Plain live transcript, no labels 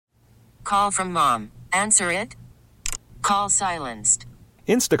call from mom. Answer it. Call silenced.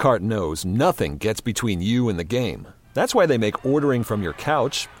 Instacart knows nothing gets between you and the game. That's why they make ordering from your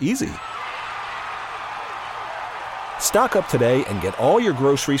couch easy. Stock up today and get all your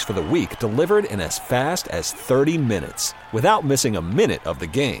groceries for the week delivered in as fast as 30 minutes without missing a minute of the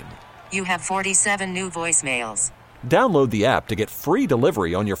game. You have 47 new voicemails. Download the app to get free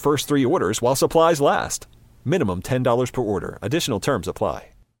delivery on your first 3 orders while supplies last. Minimum $10 per order. Additional terms apply.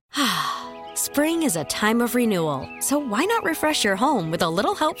 Spring is a time of renewal, so why not refresh your home with a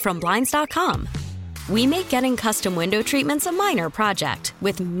little help from Blinds.com? We make getting custom window treatments a minor project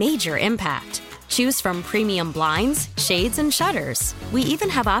with major impact. Choose from premium blinds, shades, and shutters. We even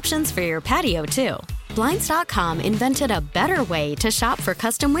have options for your patio, too. Blinds.com invented a better way to shop for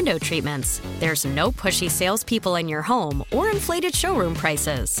custom window treatments. There's no pushy salespeople in your home or inflated showroom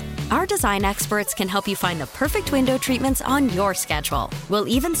prices. Our design experts can help you find the perfect window treatments on your schedule. We'll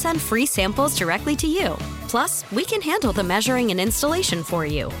even send free samples directly to you. Plus, we can handle the measuring and installation for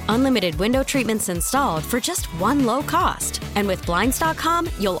you. Unlimited window treatments installed for just one low cost. And with Blinds.com,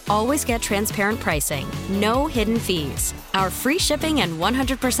 you'll always get transparent pricing. No hidden fees. Our free shipping and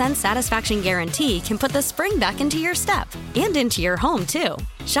 100% satisfaction guarantee can put the spring back into your step and into your home, too.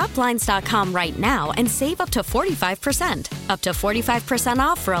 Shop Blinds.com right now and save up to 45%. Up to 45%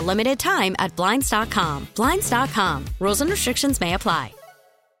 off for a limited time at Blinds.com. Blinds.com. Rules and restrictions may apply.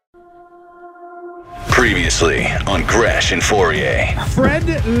 Previously on Gresh and Fourier. Fred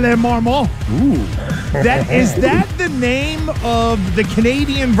LeMarmont. Ooh. Is that the name of the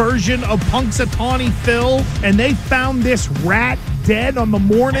Canadian version of Punxsutawney Phil? And they found this rat dead on the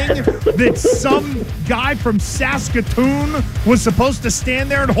morning that some guy from Saskatoon was supposed to stand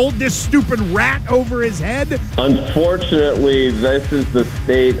there and hold this stupid rat over his head? Unfortunately, this is the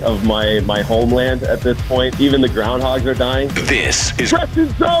state of my homeland at this point. Even the groundhogs are dying. This is Gresh and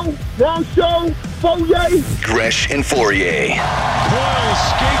Zoe, wrong show, Fourier. Gresh and Fourier. Coyle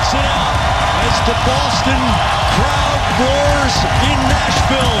skates it out as the Boston crowd roars in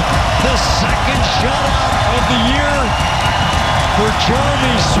Nashville. The second shutout of the year for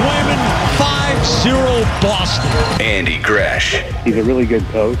Jeremy Swayman. 5-0 Boston. Andy Gresh. He's a really good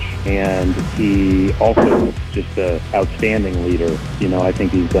coach, and he also is just an outstanding leader. You know, I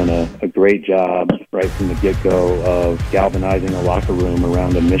think he's done a great job right from the get-go of galvanizing a locker room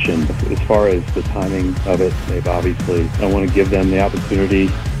around a mission. As far as the timing of it, they've obviously, I want to give them the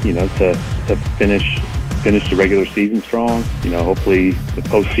opportunity, you know, to finish the regular season strong, you know, hopefully the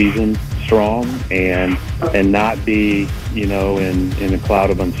postseason strong, and not be, you know, in a cloud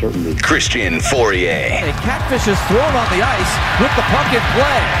of uncertainty. Christian Fourier. A catfish is thrown on the ice with the puck in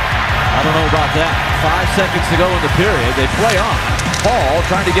play. I don't know about that. 5 seconds to go in the period. They play on. Paul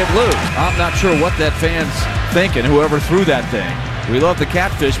trying to get loose. I'm not sure what that fan's thinking, whoever threw that thing. We love the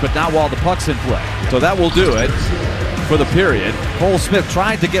catfish, but not while the puck's in play. So that will do it for the period. Cole Smith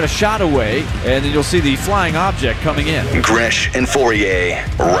trying to get a shot away, and then you'll see the flying object coming in. Gresh and Fourier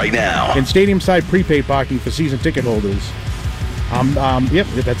right now. And stadium-side prepaid parking for season ticket holders. Yep,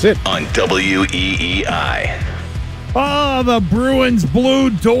 that's it. On WEEI. Oh, the Bruins blew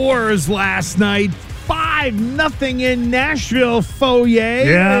doors last night. 5-0 in Nashville, Fourier.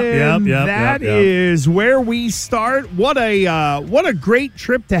 That is where we start. What a great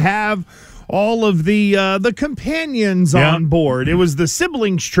trip to have all of the companions on board. It was the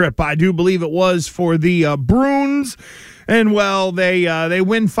siblings trip, I do believe it was, for the Bruins. And, well, they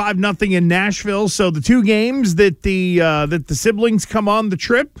win 5-0 in Nashville. So the 2 games that the siblings come on the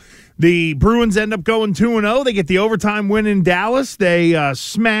trip, the Bruins end up going 2-0. They get the overtime win in Dallas. They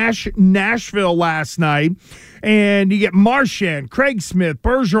smash Nashville last night. And you get Marchand, Craig Smith,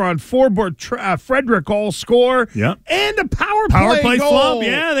 Bergeron, Forbort, Frederick all score. Yep. And a power play goal. Slump.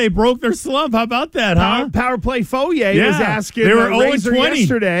 Yeah, they broke their slump. How about that, huh? Power play Fourier was asking. They were 0-20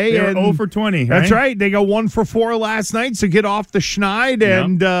 yesterday. They were 0-20, right? That's right. They go 1-4 last night, so get off the schneid.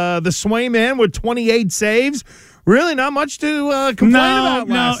 And the Swayman with 28 saves. Really not much to complain about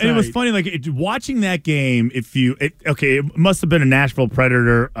last night. It was funny. Like watching that game, it must have been a Nashville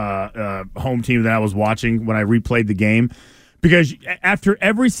Predator home team that I was watching when I replayed the game, because after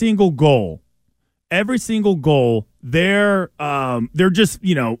every single goal, their just,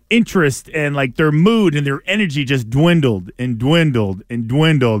 you know, interest and like their mood and their energy just dwindled and dwindled and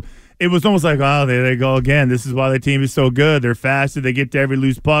dwindled. It was almost like, oh, there they go again. This is why the team is so good. They're faster. They get to every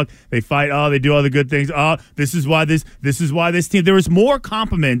loose puck. They fight. Oh, they do all the good things. Oh, this is why this team. There was more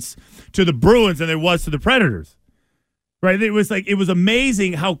compliments to the Bruins than there was to the Predators. Right? It was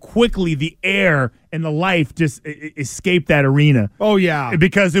amazing how quickly the air and the life just escaped that arena. Oh yeah,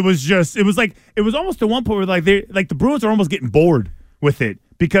 because it was almost to one point where the Bruins are almost getting bored with it,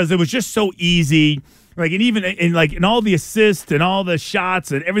 because it was just so easy. Like, and even in all the assists and all the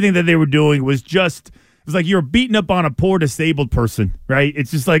shots and everything that they were doing was just, it was like you're beating up on a poor disabled person, right?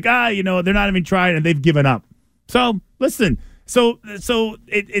 It's just like, they're not even trying and they've given up. So listen,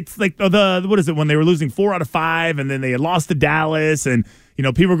 it's like what is it, when they were losing 4 out of 5 and then they had lost to Dallas and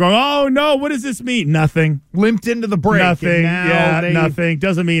people were going, oh, no, what does this mean? Nothing. Limped into the break. Nothing. Nothing.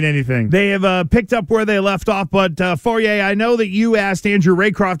 Doesn't mean anything. They have picked up where they left off. But, Fourier, I know that you asked Andrew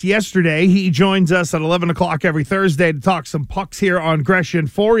Raycroft yesterday. He joins us at 11 o'clock every Thursday to talk some pucks here on Gresh and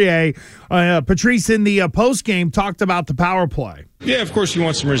Fourier. Patrice, in the postgame, talked about the power play. Yeah, of course you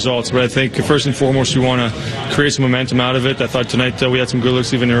want some results, but I think first and foremost you want to create some momentum out of it. I thought tonight we had some good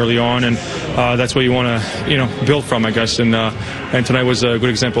looks even early on, and that's what you want to build from, I guess. And tonight was a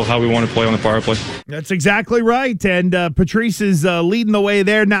good example of how we want to play on the power play. That's exactly right, and Patrice is leading the way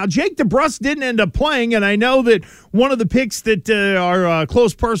there. Now, Jake DeBrusk didn't end up playing, and I know that one of the picks that our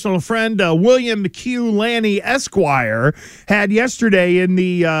close personal friend William McHugh Lanny Esquire had yesterday in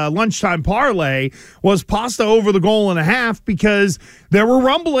the lunchtime parlay was Pasta over the goal and a half, because there were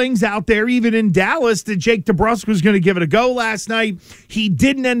rumblings out there, even in Dallas, that Jake DeBrusk was going to give it a go last night. He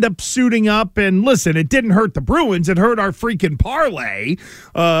didn't end up suiting up. And listen, it didn't hurt the Bruins. It hurt our freaking parlay.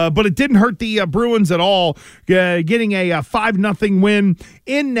 But it didn't hurt the Bruins at all, getting a 5-0 win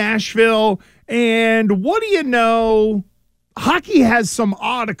in Nashville. And what do you know? Hockey has some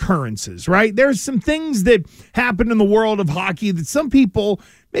odd occurrences, right? There's some things that happen in the world of hockey that some people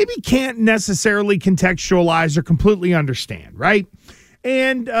maybe can't necessarily contextualize or completely understand, right?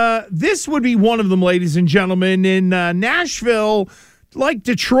 And this would be one of them, ladies and gentlemen. In Nashville, like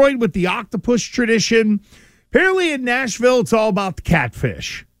Detroit with the octopus tradition, apparently in Nashville, it's all about the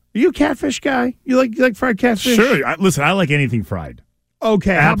catfish. Are you a catfish guy? You like fried catfish? Sure. Listen, I like anything fried.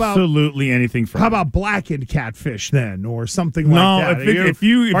 Okay, absolutely anything fried. How about blackened catfish then, or something like that? If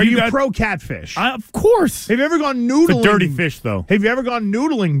you pro catfish? Of course. Have you ever gone noodling? It's a dirty fish, though. Have you ever gone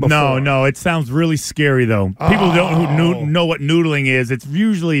noodling before? No. It sounds really scary, though. People don't know what noodling is. It's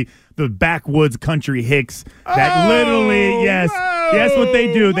usually the backwoods country hicks that literally, that's what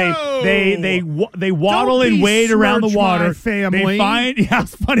they do. They waddle and wade around the water. Family. They find,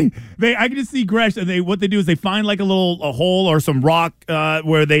 it's funny. I can just see Gresh, and what they do is they find like a hole or some rock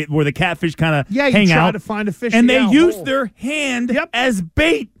where the catfish kind of hang out. Try to find a fish, and they use their hand as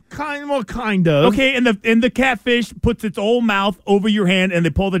bait. Kind of. Okay, and the catfish puts its old mouth over your hand, and they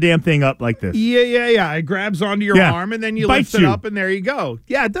pull the damn thing up like this. Yeah. It grabs onto your arm, and then you lift it up, and there you go.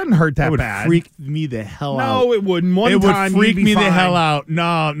 Yeah, it doesn't hurt that bad. It would freak me the hell out. No, it wouldn't. One time would freak me fine. the hell out. No,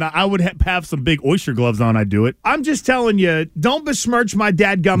 I would have some big oyster gloves on. I'd do it. I'm just telling you, don't besmirch my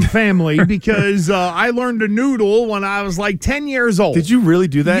dadgum family because I learned to noodle when I was like 10 years old. Did you really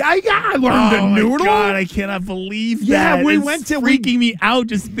do that? Yeah, I learned to noodle. Oh, my God, I cannot believe that. Yeah, It's freaking me out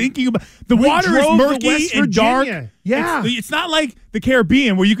just thinking about the water is murky and dark. Yeah. It's not like the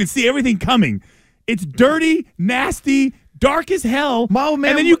Caribbean where you can see everything coming. It's dirty, nasty, dark as hell. My old man,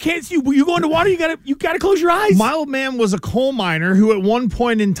 and then you can't see. You go into water, you gotta close your eyes. My old man was a coal miner who at one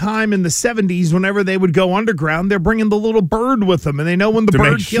point in time in the 70s, whenever they would go underground, they're bringing the little bird with them, and they know when the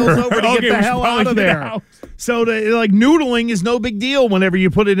bird kills over to get the hell out of there. So noodling is no big deal whenever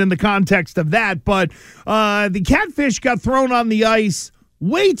you put it in the context of that. But the catfish got thrown on the ice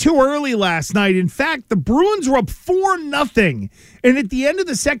way too early last night. In fact, the Bruins were up 4-0. And at the end of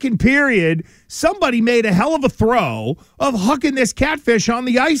the second period, somebody made a hell of a throw of hucking this catfish on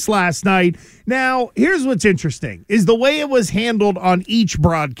the ice last night. Now, here's what's interesting, is the way it was handled on each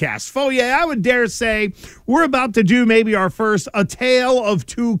broadcast. Fourier, I would dare say we're about to do maybe our first A Tale of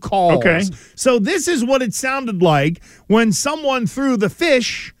Two Calls. Okay. So this is what it sounded like when someone threw the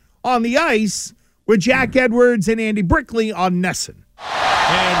fish on the ice with Jack Edwards and Andy Brickley on NESN.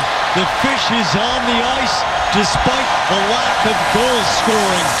 And the fish is on the ice despite the lack of goal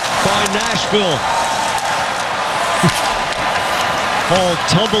scoring by Nashville. Paul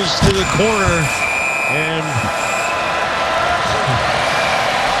tumbles to the corner, and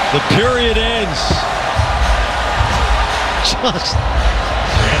the period ends. Just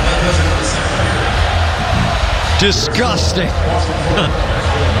disgusting.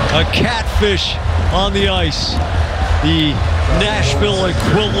 A catfish on the ice. The Nashville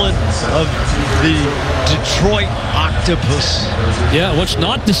equivalent of the Detroit octopus. Yeah, what's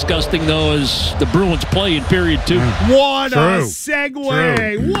not disgusting, though, is the Bruins play in period 2. What a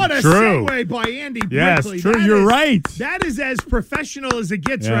segue. What a segue by Andy Brickley. Yes, true. You're right. That is as professional as it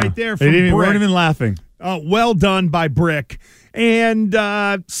gets right there from They Brick. weren't even laughing. Oh, well done by Brick. And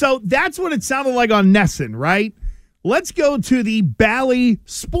so that's what it sounded like on NESN, right? Let's go to the Bally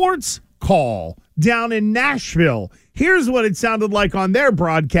Sports Call down in Nashville. Here's what it sounded like on their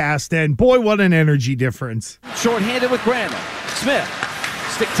broadcast, and boy, what an energy difference. Short-handed with Granlund. Smith,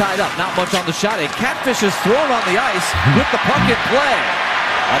 stick tied up, not much on the shot. A catfish is thrown on the ice with the puck in play.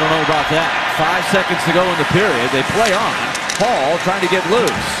 I don't know about that. 5 seconds to go in the period. They play on. Hall trying to get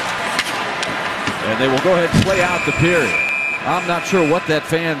loose. And they will go ahead and play out the period. I'm not sure what that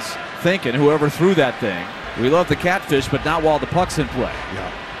fan's thinking, whoever threw that thing. We love the catfish, but not while the puck's in play.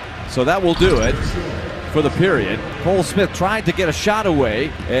 Yeah. So that will do it for the period. Cole Smith tried to get a shot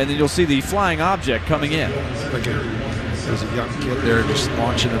away, and then you'll see the flying object coming in. There's a young kid there just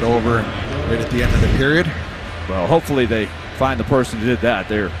launching it over right at the end of the period. Well, hopefully they find the person who did that.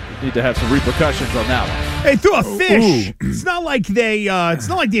 They need to have some repercussions on that one. They threw a fish. Ooh. It's not like they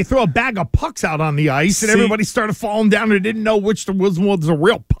throw a bag of pucks out on the ice and everybody started falling down and didn't know which was a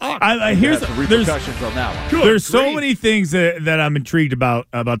real puck. Here's some repercussions on that one. There's so many things that I'm intrigued about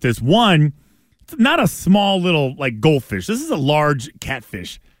this. One, it's not a small little like goldfish. This is a large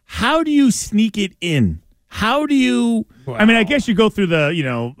catfish. How do you sneak it in? How do you? Wow. I mean, I guess you go through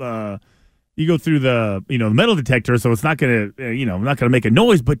the metal detector, so it's not gonna make a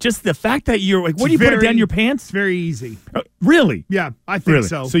noise. But just the fact that you're like, what do you put it down your pants? It's very easy. Really? Yeah, I think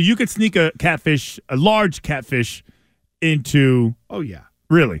so. So you could sneak a large catfish into. Oh yeah.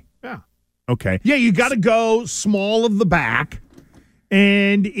 Really? Yeah. Okay. Yeah, you got to go small of the back.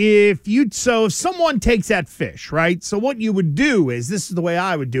 And if someone takes that fish, right? So what you would do is, this is the way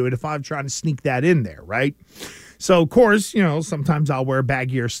I would do it if I'm trying to sneak that in there, right? So, of course, sometimes I'll wear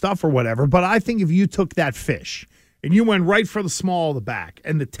baggier stuff or whatever, but I think if you took that fish and you went right for the small of the back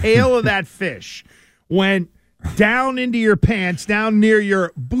and the tail of that fish went down into your pants, down near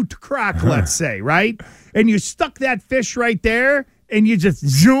your boot crack, let's say, right? And you stuck that fish right there and you just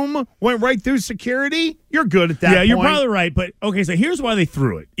went right through security, you're good at that point. Yeah, you're probably right. But, okay, so here's why they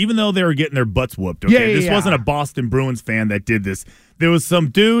threw it, even though they were getting their butts whooped. Okay, this wasn't a Boston Bruins fan that did this. There was some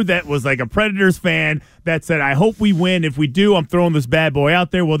dude that was like a Predators fan that said, I hope we win. If we do, I'm throwing this bad boy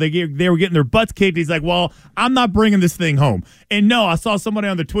out there. Well, they were getting their butts kicked. He's like, well, I'm not bringing this thing home. And no, I saw somebody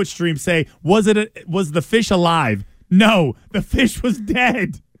on the Twitch stream say, was the fish alive? No, the fish was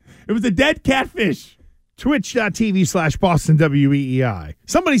dead. It was a dead catfish. Twitch.tv/Boston WEEI.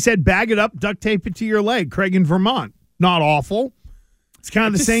 Somebody said, bag it up, duct tape it to your leg. Craig in Vermont. Not awful. It's kind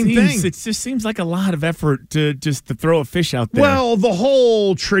of the same thing. It just seems like a lot of effort to throw a fish out there. Well, the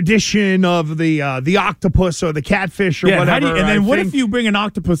whole tradition of the octopus or the catfish or whatever. What if you bring an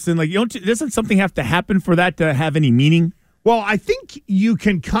octopus in? Like, doesn't something have to happen for that to have any meaning? Well, I think you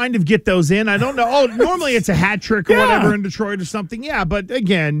can kind of get those in. I don't know. Oh, normally it's a hat trick or whatever in Detroit or something. Yeah, but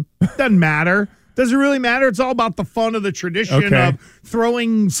again, doesn't matter. Does it really matter? It's all about the fun of the tradition of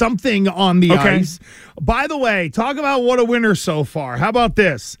throwing something on the ice. By the way, talk about what a winner so far. How about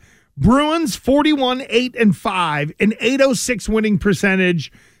this? Bruins 41-8-5, an .806 winning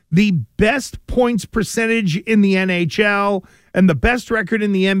percentage, the best points percentage in the NHL, and the best record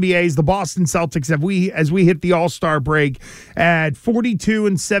in the NBA is the Boston Celtics as we hit the All-Star break at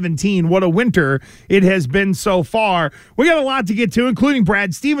 42-17. What a winter it has been so far. We got a lot to get to, including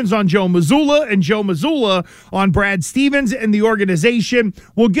Brad Stevens on Joe Mazzulla and Joe Mazzulla on Brad Stevens and the organization.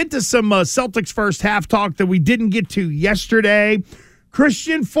 We'll get to some Celtics first half talk that we didn't get to yesterday.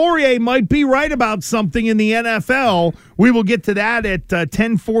 Christian Fauria might be right about something in the NFL. We will get to that at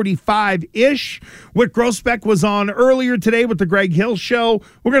 10:45-ish. Whit Grousbeck was on earlier today with the Greg Hill Show.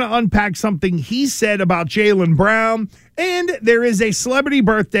 We're going to unpack something he said about Jaylen Brown. And there is a celebrity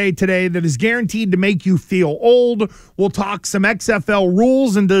birthday today that is guaranteed to make you feel old. We'll talk some XFL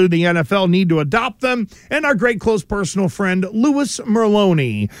rules and do the NFL need to adopt them. And our great close personal friend, Louis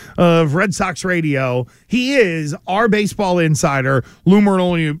Merloni of Red Sox Radio. He is our baseball insider. Lou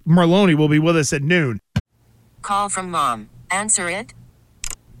Merloni will be with us at noon. Call from mom. Answer it.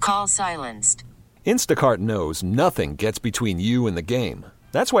 Call silenced. Instacart knows nothing gets between you and the game.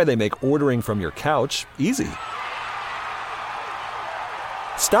 That's why they make ordering from your couch easy.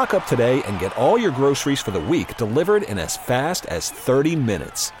 Stock up today and get all your groceries for the week delivered in as fast as 30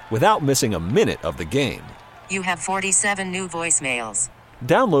 minutes without missing a minute of the game. You have 47 new voicemails.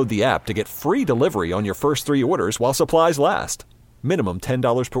 Download the app to get free delivery on your first 3 orders while supplies last. Minimum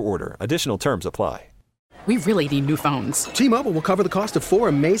 $10 per order. Additional terms apply. We really need new phones. T-Mobile will cover the cost of 4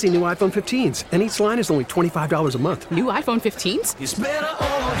 amazing new iPhone 15s, and each line is only $25 a month. New iPhone 15s? It's better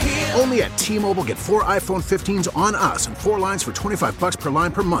over here. Only at T-Mobile, get 4 iPhone 15s on us and 4 lines for $25 per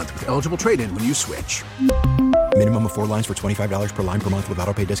line per month with eligible trade-in when you switch. Minimum of 4 lines for $25 per line per month with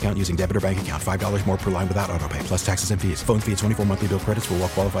autopay discount using debit or bank account. $5 more per line without autopay, plus taxes and fees. Phone fee at 24 monthly bill credits for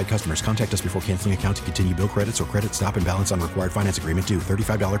well-qualified customers. Contact us before canceling account to continue bill credits or credit stop and balance on required finance agreement due.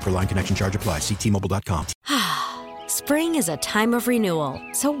 $35 per line connection charge applies. See T-Mobile.com. Spring is a time of renewal,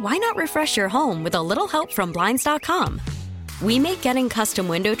 so why not refresh your home with a little help from Blinds.com? We make getting custom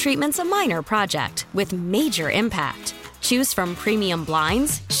window treatments a minor project with major impact. Choose from premium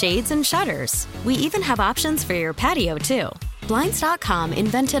blinds, shades, and shutters. We even have options for your patio, too. Blinds.com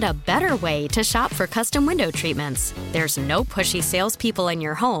invented a better way to shop for custom window treatments. There's no pushy salespeople in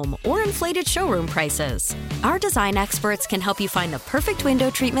your home or inflated showroom prices. Our design experts can help you find the perfect window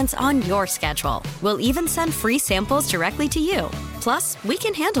treatments on your schedule. We'll even send free samples directly to you. Plus, we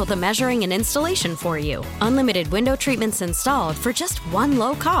can handle the measuring and installation for you. Unlimited window treatments installed for just one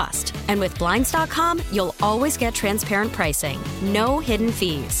low cost. And with Blinds.com, you'll always get transparent pricing. No hidden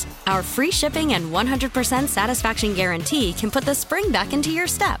fees. Our free shipping and 100% satisfaction guarantee can put the spring back into your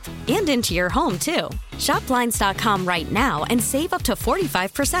step and into your home, too. Shop Blinds.com right now and save up to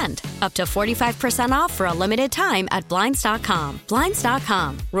 45%. Up to 45% off for a limited time at Blinds.com.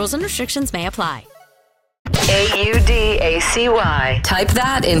 Blinds.com. Rules and restrictions may apply. AUDACY. Type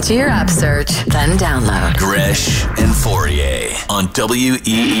that into your app search, then download. Gresh and Fourier on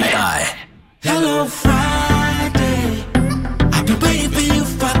WEEI. Hello, Friday. I've been waiting for you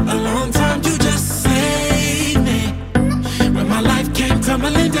for a long time. You just saved me when my life came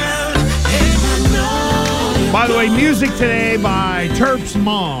tumbling down. And I know. By the way, music today by Terp's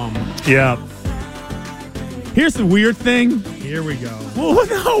mom. Yeah. Here's the weird thing. Here we go. Well,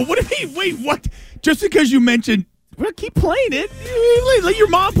 no. What do you mean? Wait, what? Just because you mentioned, well, keep playing it. Let your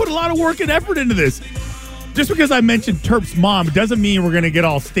mom put a lot of work and effort into this. Just because I mentioned Terp's mom doesn't mean we're going to get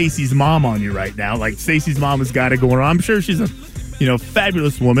all Stacy's mom on you right now. Like, Stacy's mom has got it going on. I'm sure she's a,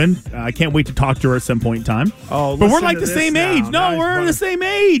 fabulous woman. I can't wait to talk to her at some point in time. Oh, but we're like the same age. No, we're the same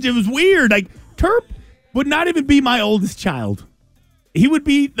age. It was weird. Like, Terp would not even be my oldest child. He would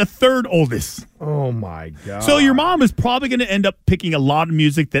be the third oldest. Oh, my God. So your mom is probably going to end up picking a lot of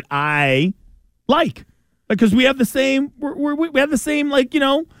music that I like, because we have the same we have the same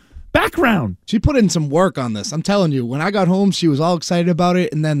background. She put in some work on this. I'm telling you, when I got home, she was all excited about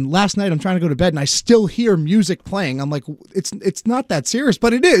it, and then last night I'm trying to go to bed and I still hear music playing. I'm like, it's not that serious,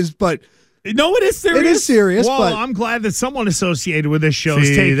 but it is. But no, it is serious. It is serious. Well, but I'm glad that someone associated with this show is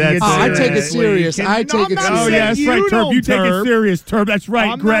taking it serious. I take it serious. I take it serious. Oh, yeah, that's right, Terp. You take it serious, Terp. That's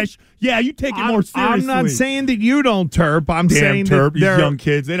right, Gresh. Yeah, you take it more seriously. I'm not saying that you don't, Terp. I'm saying Terp, that these young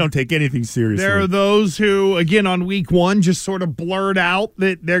kids, they don't take anything seriously. There are those who, again, on week one, just sort of blurt out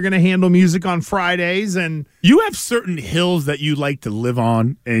that they're going to handle music on Fridays. And you have certain hills that you like to live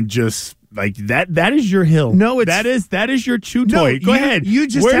on, and just like that is your hill. No, that is your chew toy. Go ahead.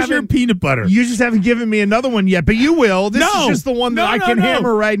 Where's your peanut butter? You just haven't given me another one yet, but you will. This is just the one that I can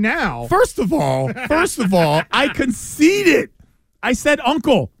hammer right now. First of all, I conceded. I said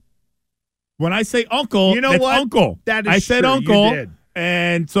uncle. When I say uncle, you know that's what? Uncle. That is I said true. uncle, You did.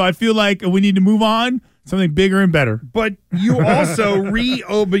 And so I feel like we need to move on. Something bigger and better. But you also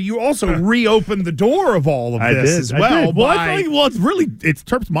reopened the door of all of this as well. It's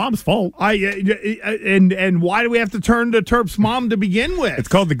Terp's mom's fault. And why do we have to turn to Terp's mom to begin with? It's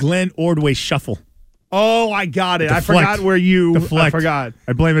called the Glenn Ordway Shuffle. Oh, I got it. Deflect. I forgot where you. Deflect. I forgot.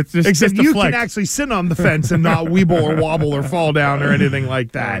 I blame it. Except you deflect. can actually sit on the fence and not weeble or wobble or fall down or anything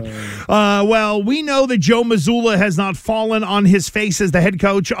like that. Well, we know that Joe Mazzulla has not fallen on his face as the head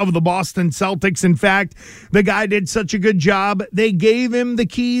coach of the Boston Celtics. In fact, the guy did such a good job. They gave him the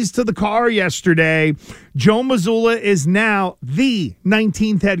keys to the car yesterday. Joe Mazzulla is now the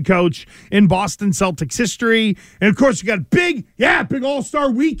 19th head coach in Boston Celtics history. And, of course, you got big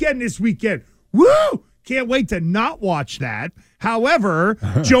All-Star weekend this weekend. Woo! Can't wait to not watch that. However,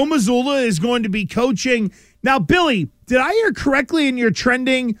 Joe Mazzulla is going to be coaching. Now, Billy, did I hear correctly in your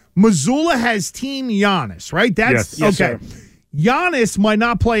trending? Mazzulla has Team Giannis, right? Yes, okay. Sir. Giannis might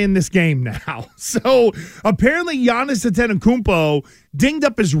not play in this game now. So apparently Giannis Antetokounmpo dinged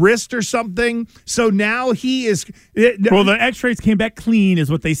up his wrist or something. So now he is. Well, the X-rays came back clean,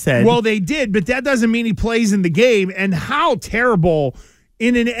 is what they said. Well, they did, but that doesn't mean he plays in the game. And how terrible.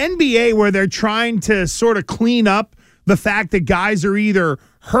 In an NBA where they're trying to sort of clean up the fact that guys are either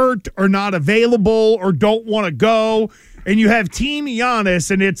hurt or not available or don't want to go, and you have Team Giannis,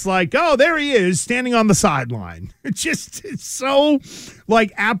 and it's like, oh, there he is standing on the sideline. It's so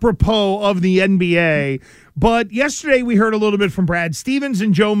like apropos of the NBA. But yesterday we heard a little bit from Brad Stevens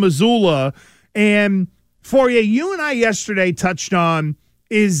and Joe Mazzulla, and Fourier, you and I yesterday touched on,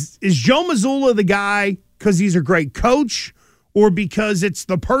 is Joe Mazzulla the guy because he's a great coach? or because it's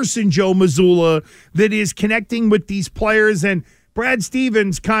the person Joe Mazzulla that is connecting with these players. And Brad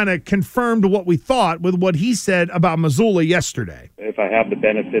Stevens kind of confirmed what we thought with what he said about Mazzulla yesterday. If I have the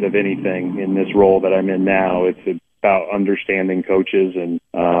benefit of anything in this role that I'm in now, it's about understanding coaches and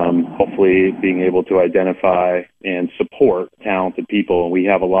hopefully being able to identify and support talented people. And we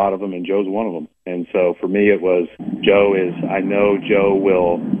have a lot of them, and Joe's one of them. And so for me, it was I know Joe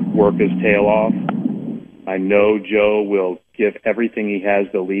will work his tail off. I know Joe will give everything he has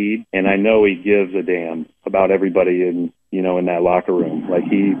to lead, and I know he gives a damn about everybody in that locker room. Like,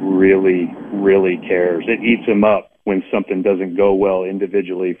 he really, really cares. It eats him up when something doesn't go well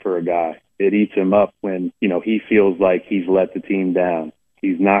individually for a guy. It eats him up when, he feels like he's let the team down.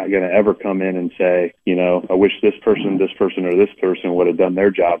 He's not going to ever come in and say, I wish this person, or this person would have done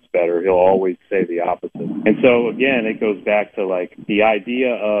their jobs better. He'll always say the opposite. And so, again, it goes back to, like, the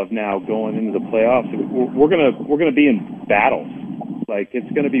idea of now going into the playoffs. We're gonna be in battles. Like,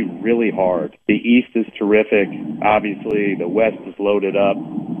 it's going to be really hard. The East is terrific. Obviously, the West is loaded up.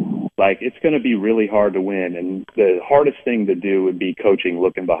 Like, it's going to be really hard to win. And the hardest thing to do would be coaching,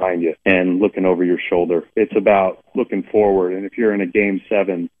 looking behind you and looking over your shoulder. It's about looking forward. And if you're in a Game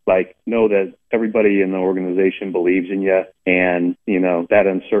 7, like, know that everybody in the organization believes in you. And, that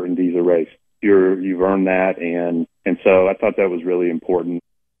uncertainty is erased. You've earned that. And so I thought that was really important.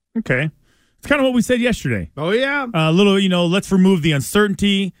 Okay. It's kind of what we said yesterday. Oh, yeah. A little, let's remove the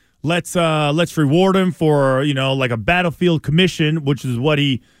uncertainty. Let's reward him for, like a battlefield commission, which is what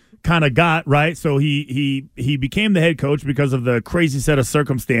he kind of got, right? So he became the head coach because of the crazy set of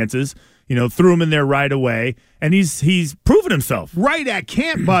circumstances, threw him in there right away. And he's proven himself. Right at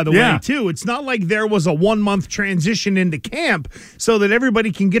camp, by the way, too. It's not like there was a 1-month transition into camp so that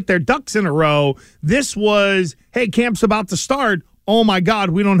everybody can get their ducks in a row. This was, hey, camp's about to start. Oh, my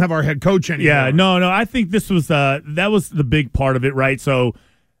God, we don't have our head coach anymore. Yeah, no, I think this was that was the big part of it, right? So,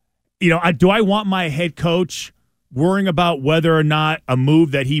 do I want my head coach worrying about whether or not a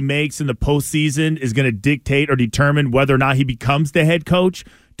move that he makes in the postseason is going to dictate or determine whether or not he becomes the head coach?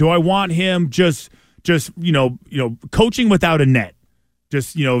 Do I want him just coaching without a net?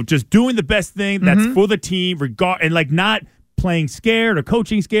 Just doing the best thing that's for the team, and like not playing scared or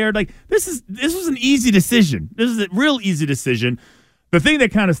coaching scared. Like, this was an easy decision. This is a real easy decision. The thing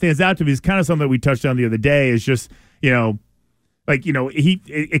that kind of stands out to me is kind of something that we touched on the other day is just, it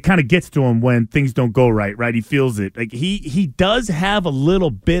kind of gets to him when things don't go right? He feels it. Like, he does have a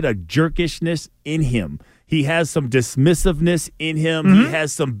little bit of jerkishness in him. He has some dismissiveness in him. He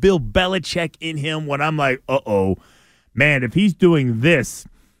has some Bill Belichick in him when I'm like, uh-oh, man, if he's doing this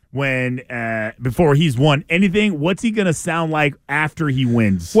before he's won anything, what's he going to sound like after he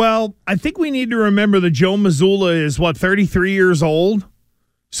wins? Well, I think we need to remember that Joe Mazzulla is, 33 years old?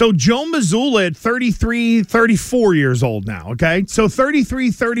 So Joe Mazzulla at 33, 34 years old now, okay? So 33,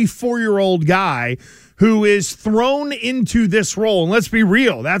 34-year-old guy who is thrown into this role. And let's be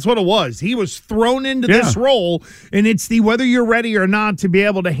real, that's what it was. He was thrown into this role, and it's the whether you're ready or not to be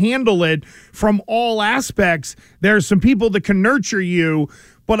able to handle it from all aspects. There's some people that can nurture you,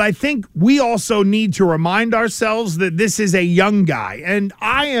 but I think we also need to remind ourselves that this is a young guy. And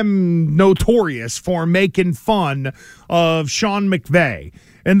I am notorious for making fun of Sean McVay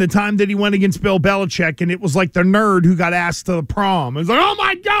and the time that he went against Bill Belichick, and it was like the nerd who got asked to the prom. It was like, oh,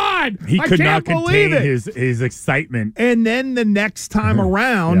 my God, he could not contain his excitement. And then the next time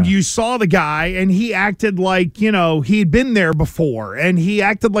around, you saw the guy, and he acted like, he'd been there before, and he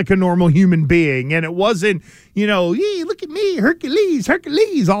acted like a normal human being. And it wasn't, hey, look at me, Hercules,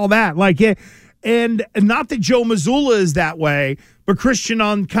 all that. And not that Joe Mazzulla is that way, but Christian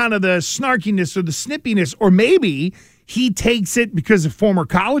on kind of the snarkiness or the snippiness, or maybe he takes it because a former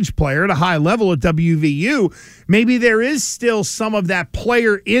college player at a high level at WVU, maybe there is still some of that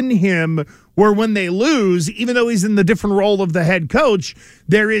player in him where when they lose, even though he's in the different role of the head coach,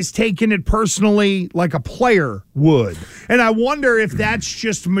 there is taking it personally like a player would. And I wonder if that's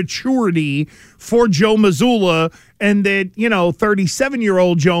just maturity for Joe Mazzulla, and that,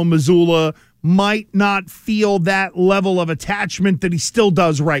 37-year-old Joe Mazzulla might not feel that level of attachment that he still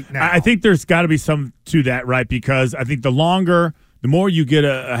does right now. I think there's got to be some to that, right? Because I think the more you get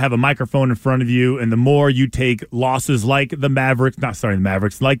have a microphone in front of you, and the more you take losses like like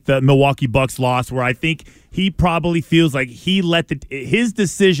the Milwaukee Bucks loss, where I think he probably feels like his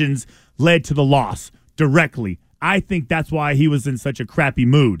decisions led to the loss directly. I think that's why he was in such a crappy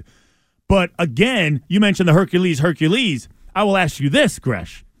mood. But again, you mentioned the Hercules. I will ask you this,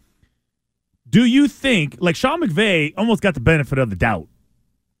 Gresh. Do you think, like, Sean McVay almost got the benefit of the doubt?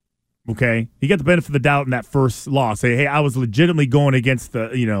 Okay, he got the benefit of the doubt in that first loss. Say, hey, I was legitimately going against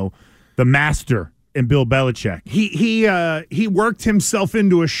the master and Bill Belichick. He worked himself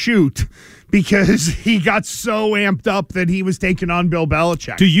into a shoot because he got so amped up that he was taking on Bill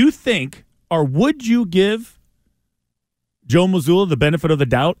Belichick. Do you think, or would you give Joe Mazzulla the benefit of the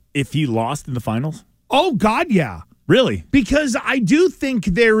doubt if he lost in the finals? Oh, God, yeah. Really? Because I do think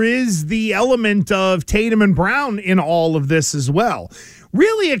there is the element of Tatum and Brown in all of this as well.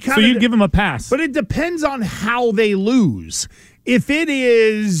 Really, it kind of... So you'd give him a pass. But it depends on how they lose. If it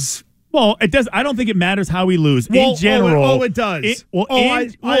is... Well, it does. I don't think it matters how we lose. In general. It does.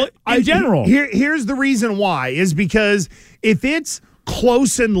 In general. Here's the reason why, is because if it's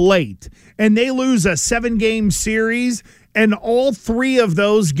close and late and they lose a 7-game series and all 3 of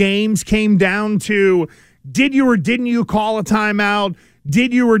those games came down to... Did you or didn't you call a timeout?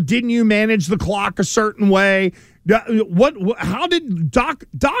 Did you or didn't you manage the clock a certain way? How did Doc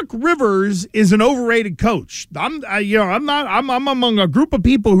Rivers is an overrated coach? I'm among a group of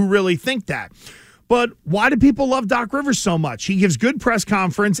people who really think that. But why do people love Doc Rivers so much? He gives good press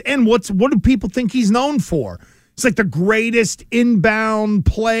conference, and what do people think he's known for? It's like the greatest inbound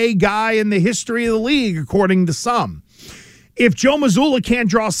play guy in the history of the league, according to some. If Joe Mazzulla can't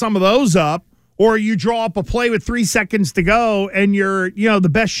draw some of those up, or you draw up a play with 3 seconds to go and the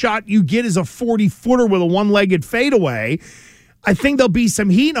best shot you get is a 40-footer with a one-legged fadeaway, I think there'll be some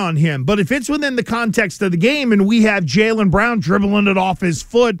heat on him. But if it's within the context of the game and we have Jaylen Brown dribbling it off his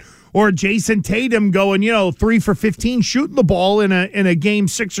foot or Jason Tatum going, 3 for 15 shooting the ball in a game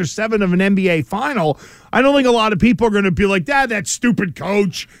 6 or 7 of an NBA final, I don't think a lot of people are going to be like, that stupid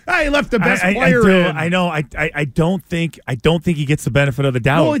coach. He left the best player in. I know. I don't think he gets the benefit of the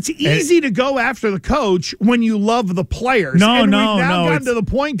doubt. Well, it's easy to go after the coach when you love the players. No. We've now gotten to the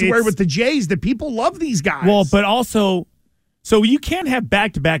point to where with the Jays that people love these guys. Well, but also, so you can't have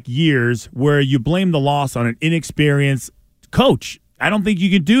back-to-back years where you blame the loss on an inexperienced coach. I don't think you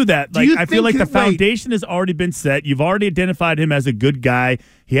can do that. I feel like the foundation has already been set. You've already identified him as a good guy.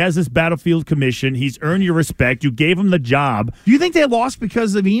 He has this battlefield commission. He's earned your respect. You gave him the job. Do you think they lost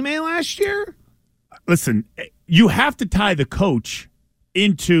because of Ime last year? Listen, you have to tie the coach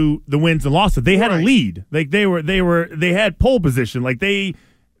into the wins and losses. They had a lead. Like they had pole position. Like they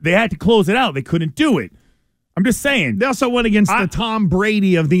had to close it out. They couldn't do it. I'm just saying. They also went against the Tom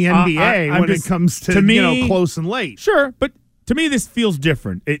Brady of the NBA when it comes to me, close and late. Sure, but to me, this feels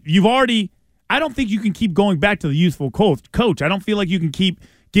different. I don't think you can keep going back to the youthful coach. I don't feel like you can keep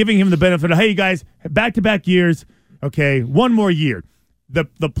giving him the benefit of, hey, guys, back-to-back years, okay, one more year.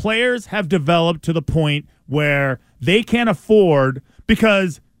 The players have developed to the point where they can't afford,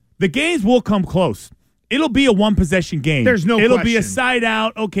 because the games will come close. It'll be a one-possession game. There's no It'll question. be a side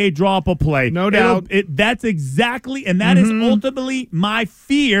out, okay, draw up a play. No doubt. That's exactly, and that is ultimately my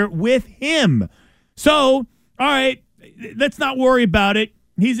fear with him. So, all right, let's not worry about it.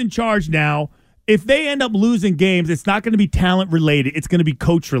 He's in charge now. If they end up losing games, it's not going to be talent related. It's going to be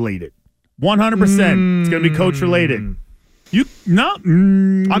coach related. 100%. It's going to be coach related.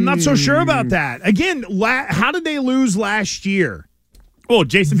 I'm not so sure about that. Again, how did they lose last year? Well,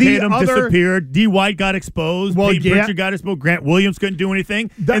 Jason Tatum disappeared. D. White got exposed. Pete Pritchard got exposed. Grant Williams couldn't do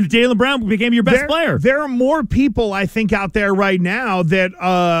anything. And Jaylen Brown became your best player. There are more people, I think, out there right now that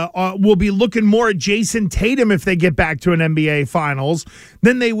will be looking more at Jason Tatum if they get back to an NBA Finals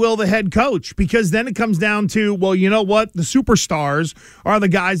than they will the head coach. Because then it comes down to, well, you know what? The superstars are the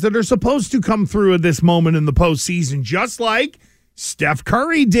guys that are supposed to come through at this moment in the postseason, just like Steph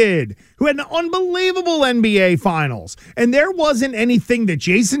Curry did, who had an unbelievable NBA Finals. And there wasn't anything that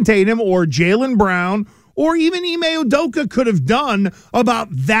Jason Tatum or Jaylen Brown or even Ime Udoka could have done about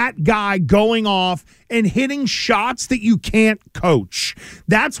that guy going off and hitting shots that you can't coach.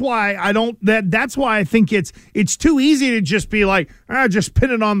 That's why that's why I think it's too easy to just be like, just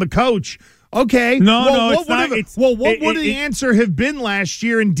pin it on the coach. Okay. What would the answer have been last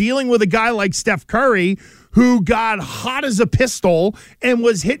year in dealing with a guy like Steph Curry, who got hot as a pistol and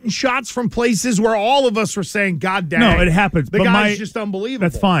was hitting shots from places where all of us were saying, God dang. No, it happens. The guy's just unbelievable.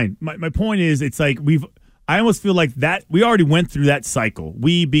 That's fine. My point is, it's like I almost feel like that we already went through that cycle.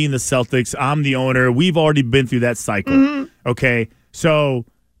 We being the Celtics, I'm the owner. We've already been through that cycle. Mm-hmm. Okay. So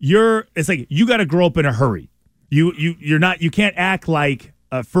it's like you got to grow up in a hurry. You can't act like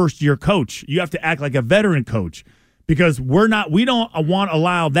a first-year coach. You have to act like a veteran coach. Because we don't want to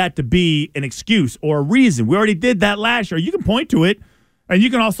allow that to be an excuse or a reason. We already did that last year. You can point to it, and you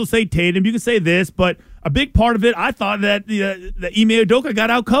can also say Tatum. You can say this, but a big part of it, I thought that the Ime Udoka got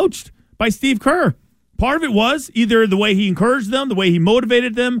outcoached by Steve Kerr. Part of it was either the way he encouraged them, the way he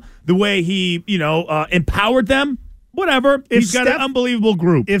motivated them, the way he empowered them. Whatever. He's got an unbelievable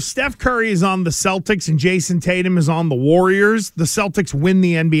group. If Steph Curry is on the Celtics and Jason Tatum is on the Warriors, the Celtics win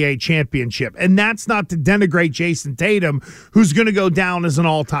the NBA championship. And that's not to denigrate Jason Tatum, who's going to go down as an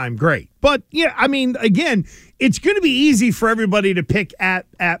all-time great. But, yeah, I mean, again, it's going to be easy for everybody to pick at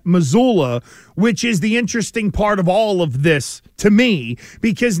Mazzulla, which is the interesting part of all of this to me,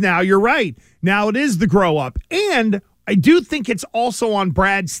 because now you're right. Now it is the grow-up. And I do think it's also on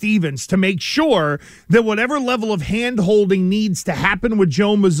Brad Stevens to make sure that whatever level of hand-holding needs to happen with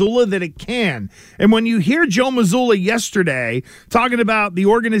Joe Mazzulla, that it can. And when you hear Joe Mazzulla yesterday talking about the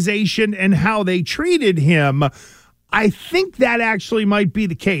organization and how they treated him, I think that actually might be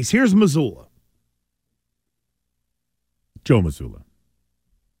the case. Here's Mazzulla. Joe Mazzulla.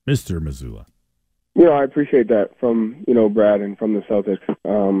 Mr. Mazzulla. I appreciate that from, Brad and from the Celtics.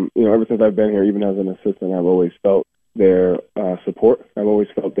 Ever since I've been here, even as an assistant, I've always felt their support. I've always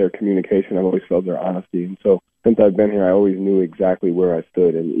felt their communication. I've always felt their honesty. And so since I've been here, I always knew exactly where I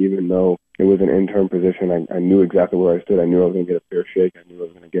stood. And even though it was an interim position, I knew exactly where I stood. I knew I was going to get a fair shake. I knew I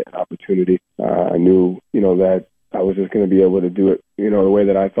was going to get an opportunity. I knew, that I was just going to be able to do it, the way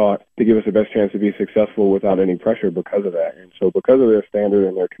that I thought to give us the best chance to be successful without any pressure because of that. And so because of their standard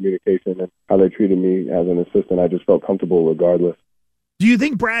and their communication and how they treated me as an assistant, I just felt comfortable regardless. Do you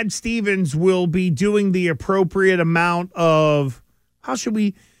think Brad Stevens will be doing the appropriate amount of, how should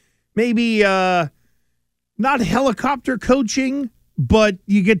we, maybe not helicopter coaching, but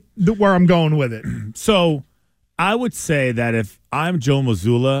you get where I'm going with it? So I would say that if I'm Joe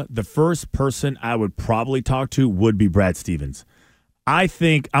Mazzulla, the first person I would probably talk to would be Brad Stevens. I'm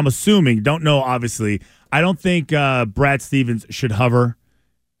assuming, don't know obviously, I don't think Brad Stevens should hover.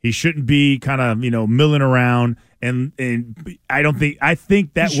 He shouldn't be kind of, milling around. And I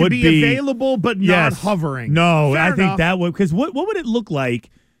think that should would be available, but not hovering. No, Fair I think enough. that would, because what would it look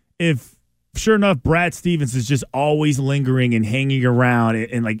like if, sure enough, Brad Stevens is just always lingering and hanging around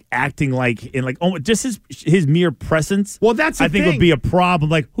and like acting like, and like, just his mere presence. Well, that's the I think thing. would be a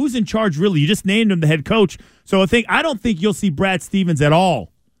problem. Like, who's in charge really? You just named him the head coach. So I don't think you'll see Brad Stevens at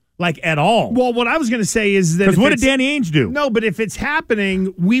all. Like, at all. Well, what I was going to say is that... Because what did Danny Ainge do? No, but if it's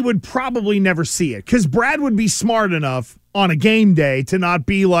happening, we would probably never see it. Because Brad would be smart enough on a game day to not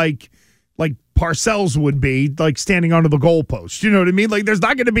be like Parcells would be, like standing under the goalpost. You know what I mean? Like, there's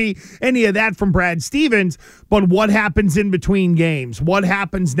not going to be any of that from Brad Stevens. But what happens in between games? What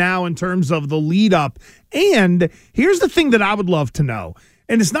happens now in terms of the lead up? And here's the thing that I would love to know.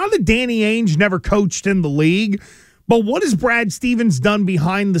 And it's not that Danny Ainge never coached in the league, but what has Brad Stevens done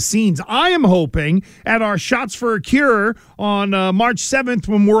behind the scenes? I am hoping at our Shots for a Cure on March 7th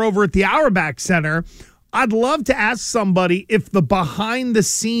when we're over at the Auerbach Center, I'd love to ask somebody if the behind the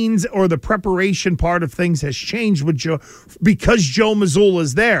scenes or the preparation part of things has changed with Joe, because Joe Mazzulla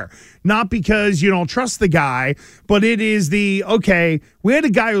is there. Not because you don't trust the guy, but it is we had a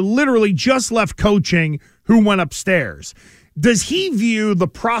guy who literally just left coaching who went upstairs. Does he view the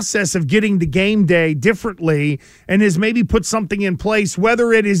process of getting to game day differently and has maybe put something in place,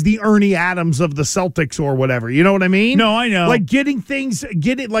 whether it is the Ernie Adams of the Celtics or whatever? You know what I mean? No, I know. Like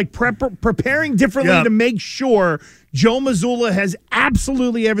preparing differently to make sure Joe Mazzulla has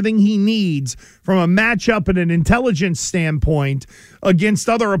absolutely everything he needs from a matchup and an intelligence standpoint against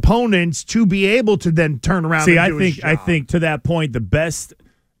other opponents to be able to then turn around and do his job. I think to that point, the best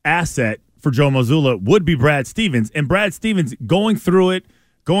asset for Joe Mazzulla would be Brad Stevens. And Brad Stevens going through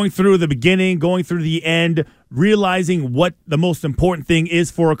the beginning, going through the end, realizing what the most important thing is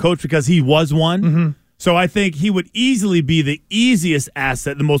for a coach because he was one. Mm-hmm. So I think he would easily be the easiest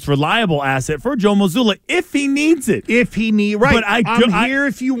asset, the most reliable asset for Joe Mazzulla if he needs it. Right. But I'm here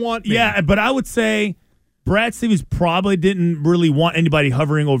if you want me. Yeah, but I would say Brad Stevens probably didn't really want anybody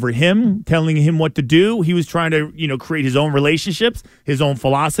hovering over him, telling him what to do. He was trying to, create his own relationships, his own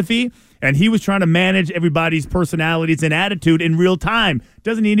philosophy, and he was trying to manage everybody's personalities and attitude in real time.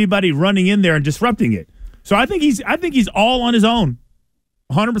 Doesn't need anybody running in there and disrupting it. So I think he's all on his own.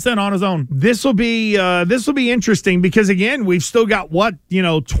 100% on his own. This will be interesting because again, we've still got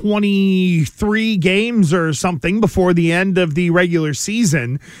 23 games or something before the end of the regular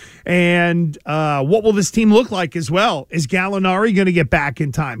season. And what will this team look like as well? Is Gallinari going to get back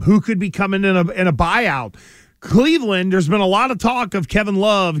in time? Who could be coming in a buyout? Cleveland, there's been a lot of talk of Kevin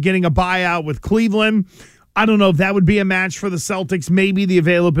Love getting a buyout with Cleveland. I don't know if that would be a match for the Celtics. Maybe the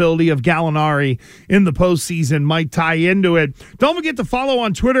availability of Gallinari in the postseason might tie into it. Don't forget to follow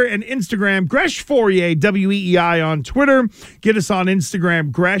on Twitter and Instagram, Gresh Fourier, WEEI on Twitter. Get us on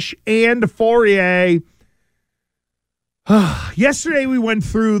Instagram, Gresh and Fourier. Yesterday we went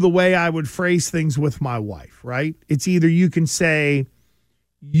through the way I would phrase things with my wife, right? It's either you can say,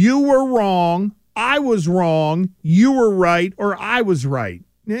 you were wrong, I was wrong, you were right, or I was right.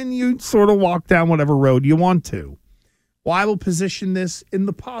 And you sort of walk down whatever road you want to. Well, I will position this in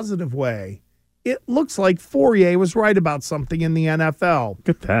the positive way. It looks like Fourier was right about something in the NFL. Look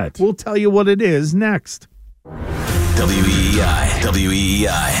at that. We'll tell you what it is next. WEEI,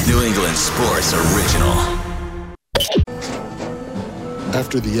 New England Sports Original.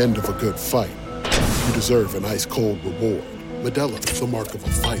 After the end of a good fight, you deserve an ice-cold reward. Modelo is the mark of a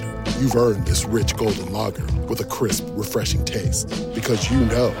fighter. You've earned this rich golden lager with a crisp, refreshing taste. Because you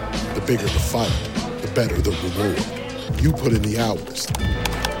know, the bigger the fight, the better the reward. You put in the hours,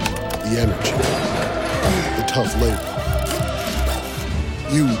 the energy, the tough labor.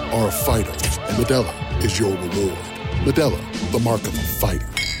 You are a fighter, and Modelo is your reward. Modelo, the mark of a fighter.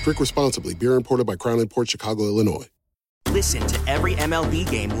 Drink responsibly. Beer imported by Crown Imports, Chicago, Illinois. Listen to every MLB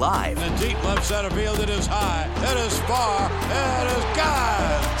game live. In the deep left center field, it is high, it is far, it is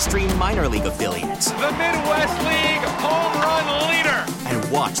gone. Stream minor league affiliates. The Midwest League home run leader. And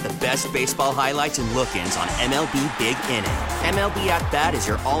watch the best baseball highlights and look-ins on MLB Big Inning. MLB At Bat is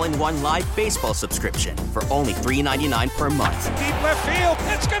your all-in-one live baseball subscription for only $3.99 per month. Deep left field,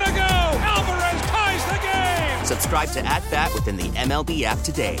 it's gonna go. Alvarez ties the game. Subscribe to At Bat within the MLB app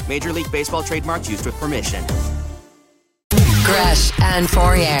today. Major League Baseball trademarks used with permission. Gresh and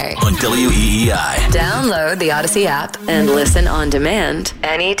Fourier on WEEI. Download the Odyssey app and listen on demand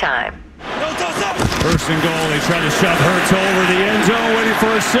anytime. First and goal. They try to shove Hurts over the end zone, waiting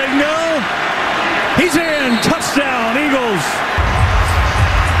for a signal. He's in. Touchdown, Eagles.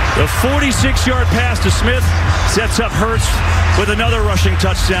 The 46-yard pass to Smith sets up Hurts with another rushing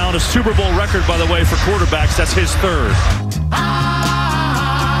touchdown. A Super Bowl record, by the way, for quarterbacks. That's his third.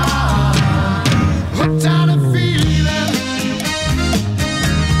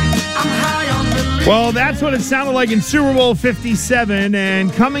 Well, that's what it sounded like in Super Bowl 57.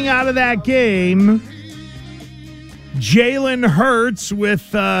 And coming out of that game, Jalen Hurts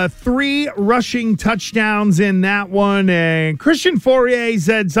with 3 rushing touchdowns in that one. And Christian Fourier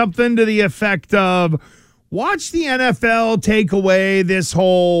said something to the effect of, watch the NFL take away this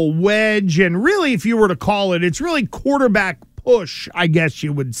whole wedge. And really, if you were to call it, it's really quarterback push, I guess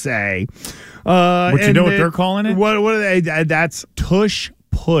you would say. What you know what they're calling it? What are they? That's tush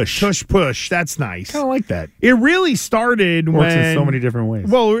push. Tush push. That's nice. Kind of like that. It really started Works in so many different ways.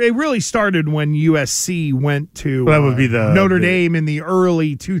 Well, it really started when USC went to that would be the Notre Dame in the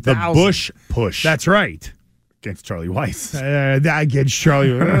early 2000s. The Bush push. That's right. Against Charlie Weiss. Against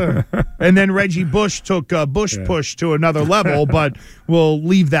Charlie. And then Reggie Bush took Bush push to another level, but we'll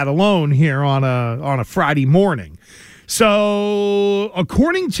leave that alone here on a Friday morning. So,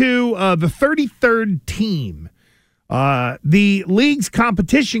 according to the 33rd team, the league's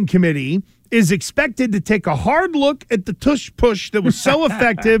competition committee is expected to take a hard look at the tush push that was so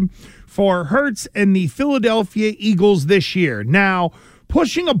effective for Hurts and the Philadelphia Eagles this year. Now,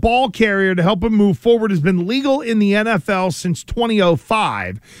 pushing a ball carrier to help him move forward has been legal in the NFL since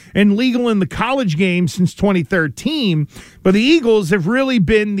 2005 and legal in the college game since 2013, but the Eagles have really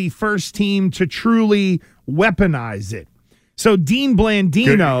been the first team to truly weaponize it. So Dean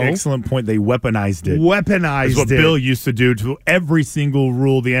Blandino... Excellent point. They weaponized it. That's what Bill used to do to every single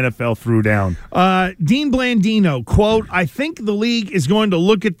rule the NFL threw down. Dean Blandino, quote, I think the league is going to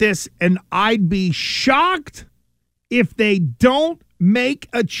look at this and I'd be shocked if they don't make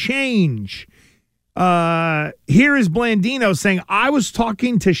a change. Here is Blandino saying, I was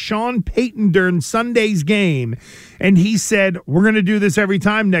talking to Sean Payton during Sunday's game, and he said, we're going to do this every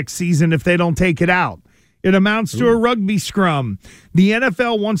time next season if they don't take it out. It amounts to a rugby scrum. The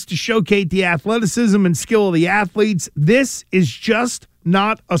NFL wants to showcase the athleticism and skill of the athletes. This is just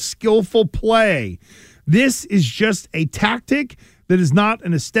not a skillful play. This is just a tactic that is not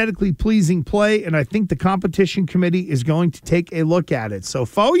an aesthetically pleasing play, and I think the competition committee is going to take a look at it. So,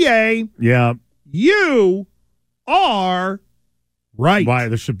 Fourier, you are right. Why?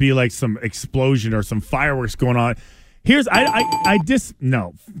 There should be like some explosion or some fireworks going on. Find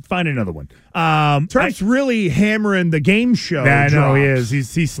another one. Trump's really hammering the game show. I know he is.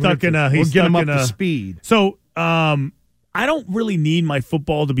 He's stuck in a. We'll get him up to speed. So, I don't really need my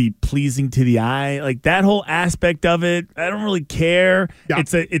football to be pleasing to the eye. Like that whole aspect of it, I don't really care. Yeah.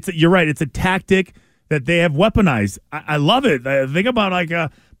 You're right. It's a tactic that they have weaponized. I love it. I think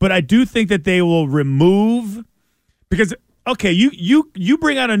about but I do think that they will remove because you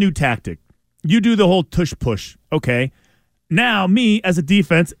bring out a new tactic. You do the whole tush push. Okay. Now, me as a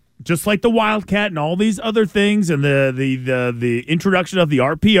defense, just like the Wildcat and all these other things and the introduction of the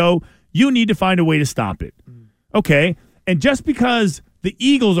RPO, you need to find a way to stop it. Okay. And just because the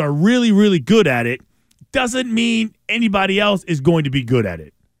Eagles are really, really good at it doesn't mean anybody else is going to be good at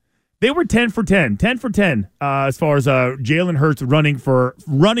it. They were 10 for 10 as far as Jalen Hurts running for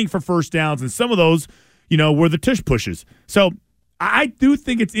first downs, and some of those, were the tush pushes. So I do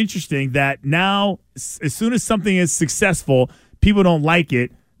think it's interesting that now, as soon as something is successful, people don't like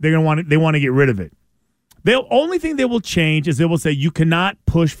it. They want to get rid of it. The only thing they will change is they will say you cannot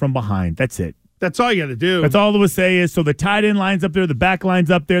push from behind. That's it. That's all you got to do. That's all they will say is, so the tight end line's up there, the back line's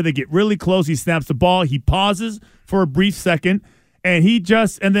up there, they get really close, he snaps the ball, he pauses for a brief second, and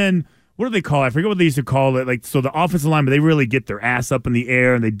then, what do they call it? I forget what they used to call it. Like, so the offensive linemen, they really get their ass up in the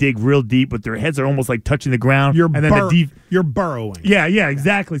air and they dig real deep, but their heads are almost like touching the ground. You're burrowing. Yeah,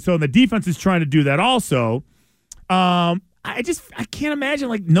 exactly. So the defense is trying to do that also. I can't imagine,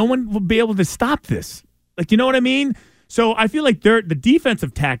 like, no one will be able to stop this. Like, you know what I mean? So I feel like the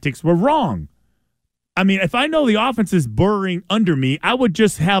defensive tactics were wrong. I mean, if I know the offense is burrowing under me, I would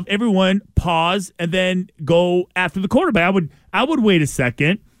just have everyone pause and then go after the quarterback. I would wait a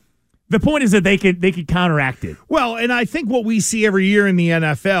second. The point is that they could counteract it. Well, and I think what we see every year in the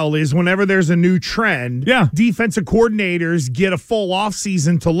NFL is whenever there's a new trend, defensive coordinators get a full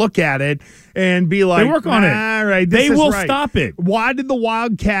offseason to look at it and be like, they work on it. All right, they will stop it. Why did the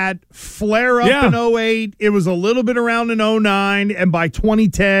Wildcat flare up in 2008? It was a little bit around in 2009, and by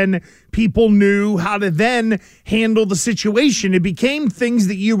 2010, people knew how to then handle the situation. It became things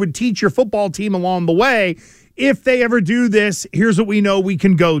that you would teach your football team along the way. If they ever do this, here's what we know we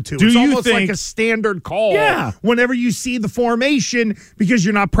can go to. It's almost like a standard call whenever you see the formation because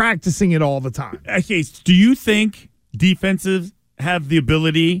you're not practicing it all the time. Okay, do you think defenses have the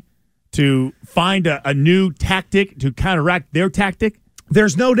ability to find a new tactic to counteract their tactic?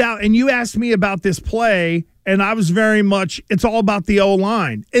 There's no doubt. And you asked me about this play, and I was very much, it's all about the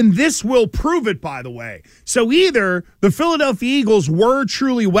O-line. And this will prove it, by the way. So either the Philadelphia Eagles were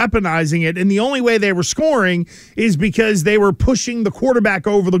truly weaponizing it, and the only way they were scoring is because they were pushing the quarterback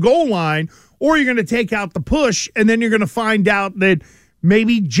over the goal line, or you're going to take out the push, and then you're going to find out that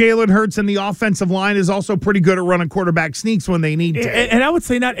maybe Jalen Hurts and the offensive line is also pretty good at running quarterback sneaks when they need to. And I would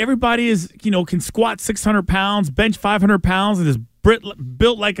say not everybody is, can squat 600 pounds, bench 500 pounds, and is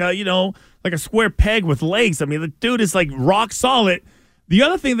built like a square peg with legs. I mean, the dude is like rock solid. The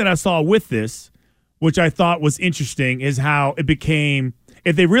other thing that I saw with this, which I thought was interesting, is how it became,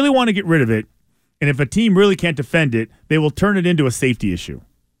 if they really want to get rid of it, and if a team really can't defend it, they will turn it into a safety issue.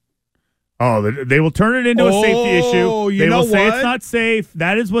 Oh, they will turn it into a safety issue. They will say it's not safe.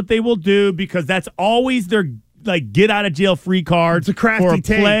 That is what they will do because that's always their get out of jail free card. It's a crafty for a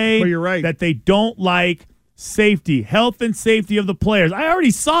play but you're right. that they don't like. Safety, health and safety of the players. I already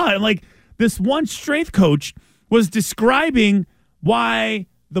saw it. Like, this one strength coach was describing why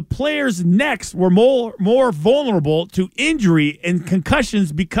the players' necks were more vulnerable to injury and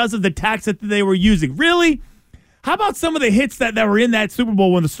concussions because of the tactics that they were using. Really? How about some of the hits that were in that Super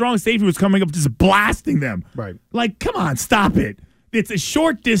Bowl when the strong safety was coming up just blasting them? Right. Like, come on, stop it. It's a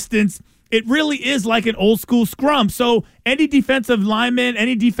short distance. It really is like an old school scrum. So any defensive lineman,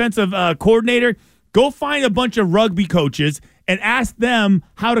 any defensive coordinator, go find a bunch of rugby coaches and ask them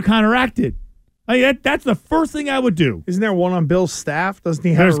how to counteract it. I mean, that's the first thing I would do. Isn't there one on Bill's staff? Doesn't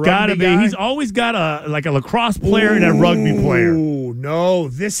he have a rugby guy? There's got to be. He's always got a lacrosse player and a rugby player. No,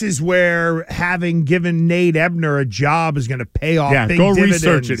 this is where having given Nate Ebner a job is going to pay off big go dividends.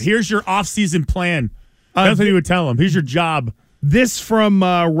 Research it. Here's your off-season plan. That's what he would tell him. Here's your job. This from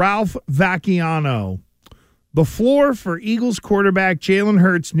Ralph Vacchiano. The floor for Eagles quarterback Jalen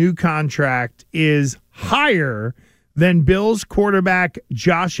Hurts' new contract is higher than Bills quarterback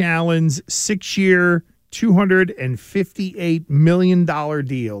Josh Allen's 6-year, $258 million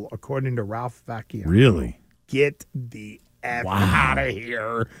deal, according to Ralph Vacchiano. Really? Get the F out of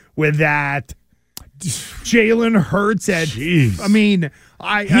here with that. Jalen Hurts at, jeez. I mean,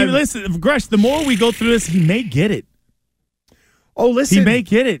 listen, Gresh, the more we go through this, he may get it. Oh, listen. He may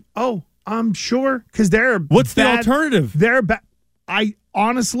get it. Oh, I'm sure, because they're What's the alternative? They're I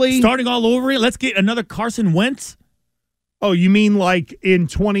honestly... Starting all over again? Let's get another Carson Wentz? Oh, you mean like in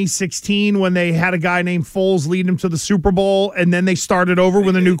 2016 when they had a guy named Foles lead them to the Super Bowl and then they started over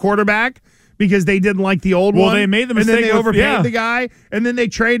with a new quarterback because they didn't like the old one? Well, they made the mistake. And then they overpaid the guy, and then they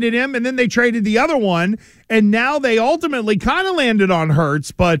traded him, and then they traded the other one, and now they ultimately kind of landed on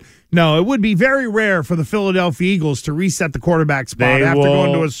Hurts, but no, it would be very rare for the Philadelphia Eagles to reset the quarterback spot after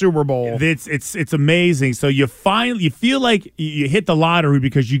going to a Super Bowl. It's amazing. So you feel like you hit the lottery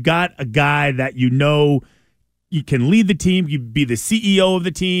because you got a guy that you know you can lead the team, you be the CEO of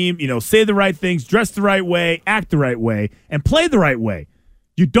the team, say the right things, dress the right way, act the right way, and play the right way.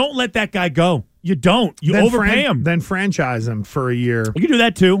 You don't let that guy go. You don't. You overpay him. Then franchise him for a year. You can do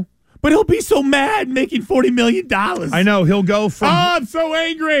that too. But he'll be so mad making $40 million. I know. He'll go from... Oh, I'm so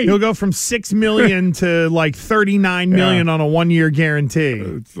angry. He'll go from $6 million to like $39 million on a 1-year guarantee.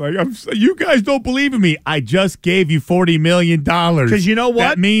 It's like, you guys don't believe in me. I just gave you $40 million. Because you know what?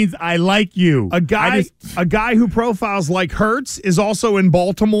 That means I like you. A guy who profiles like Hurts is also in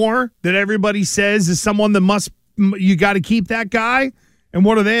Baltimore that everybody says is someone that you got to keep that guy. And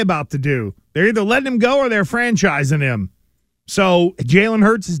what are they about to do? They're either letting him go or they're franchising him. So Jalen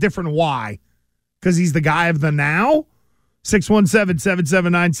Hurts is different. Why? Because he's the guy of the now?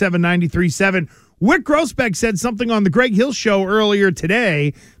 617-779-7937. Wick Grossbeck said something on the Greg Hill Show earlier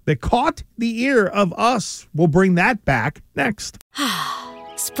today that caught the ear of us. We'll bring that back next.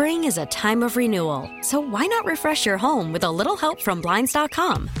 Spring is a time of renewal, so why not refresh your home with a little help from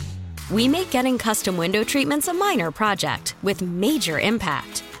Blinds.com? We make getting custom window treatments a minor project with major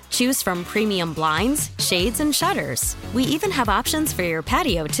impact. Choose from premium blinds, shades, and shutters. We even have options for your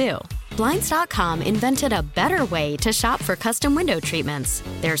patio, too. Blinds.com invented a better way to shop for custom window treatments.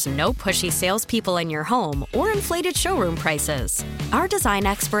 There's no pushy salespeople in your home or inflated showroom prices. Our design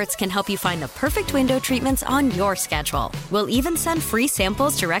experts can help you find the perfect window treatments on your schedule. We'll even send free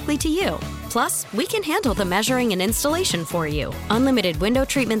samples directly to you. Plus, we can handle the measuring and installation for you. Unlimited window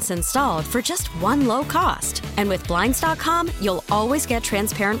treatments installed for just one low cost. And with Blinds.com, you'll always get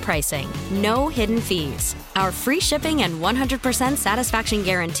transparent pricing. No hidden fees. Our free shipping and 100% satisfaction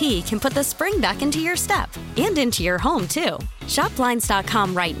guarantee can put the spring back into your step and into your home, too. Shop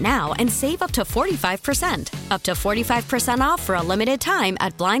Blinds.com right now and save up to 45%. Up to 45% off for a limited time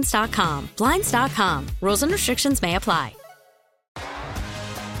at Blinds.com. Blinds.com. Rules and restrictions may apply.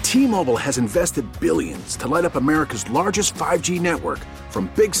 T-Mobile has invested billions to light up America's largest 5G network, from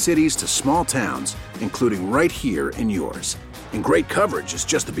big cities to small towns, including right here in yours. And great coverage is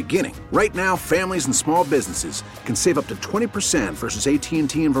just the beginning. Right now, families and small businesses can save up to 20% versus AT&T and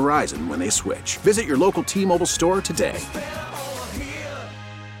Verizon when they switch. Visit your local T-Mobile store today.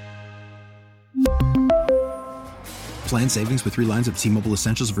 Plan savings with 3 lines of T-Mobile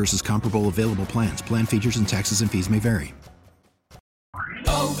Essentials versus comparable available plans. Plan features and taxes and fees may vary.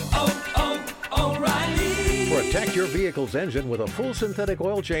 Protect your vehicle's engine with a full synthetic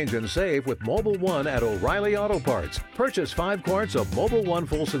oil change and save with Mobil 1 at O'Reilly Auto Parts. Purchase 5 quarts of Mobil 1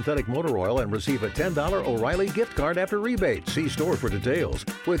 full synthetic motor oil and receive a $10 O'Reilly gift card after rebate. See store for details.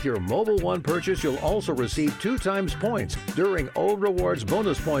 With your Mobil 1 purchase, you'll also receive 2 times points during O Rewards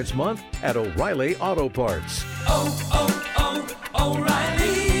Bonus Points Month at O'Reilly Auto Parts.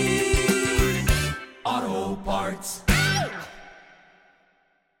 O'Reilly Auto Parts.